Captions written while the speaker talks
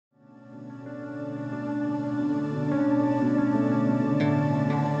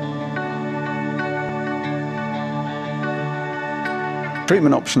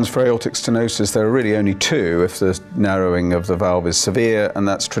Treatment options for aortic stenosis, there are really only two if the narrowing of the valve is severe, and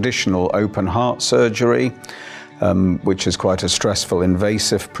that's traditional open heart surgery, which is quite a stressful,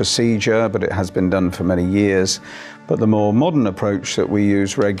 invasive procedure, but it has been done for many years. But the more modern approach that we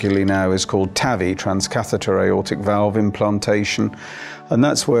use regularly now is called TAVI, Transcatheter Aortic Valve Implantation. And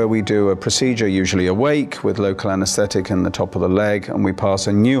that's where we do a procedure, usually awake, with local anesthetic in the top of the leg, and we pass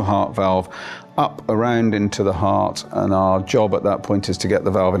a new heart valve up around into the heart, and our job at that point is to get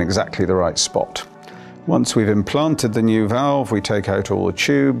the valve in exactly the right spot. Once we've implanted the new valve, we take out all the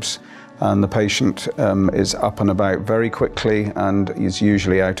tubes, and the patient is up and about very quickly and is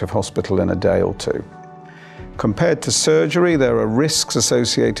usually out of hospital in a day or two. Compared to surgery, there are risks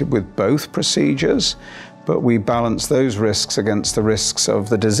associated with both procedures, but we balance those risks against the risks of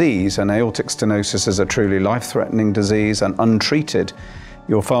the disease. And aortic stenosis is a truly life-threatening disease, and untreated,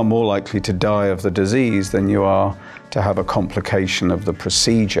 you're far more likely to die of the disease than you are to have a complication of the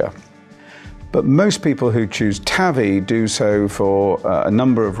procedure. But most people who choose TAVI do so for a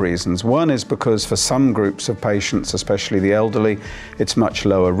number of reasons. One is because for some groups of patients, especially the elderly, it's much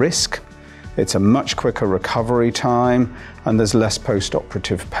lower risk. It's a much quicker recovery time, and there's less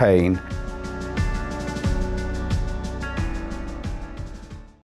post-operative pain.